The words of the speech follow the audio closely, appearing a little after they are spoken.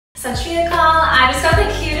Sat Shri Akal. I just got the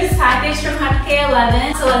cutest package from Hatkay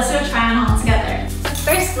 11, so let's do a try on haul together. The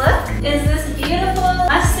first look is this beautiful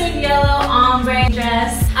mustard yellow ombre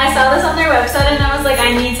dress. I saw this on their website and I was like,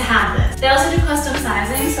 I need to have this. They also do custom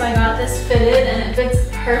sizing, so I got this fitted and it fits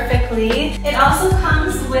perfectly. It also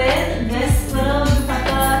comes with this little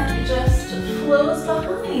dupatta, it just flows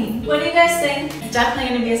behind. What do you guys think? It's definitely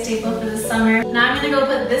going to be a staple for the summer. Now I'm going to go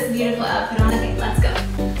put this beautiful outfit on. Okay, let's go.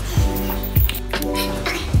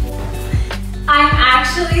 I'm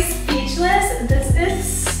actually speechless. This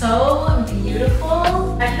is so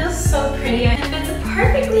beautiful. I feel so pretty and it fits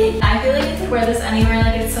perfectly. I feel like you could wear this anywhere,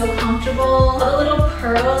 like it's so comfortable. All the little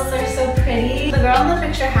pearls are so pretty. The girl in the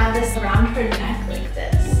picture had this around her neck like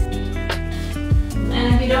this.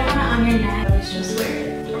 And if you don't want it on your neck, always just wear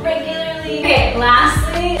it regularly. Okay,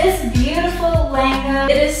 lastly, this beautiful lehenga.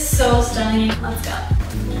 It is so stunning. Let's go.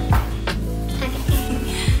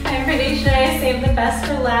 I'm pretty sure I saved the best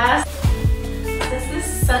for last.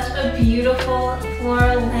 Such a beautiful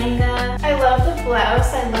floral lehenga. I love the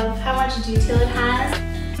blouse. I love how much detail it has.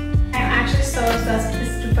 I'm actually so obsessed with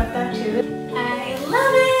this dupatta too. I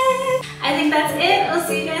love it. I think that's it. We'll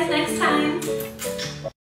see you guys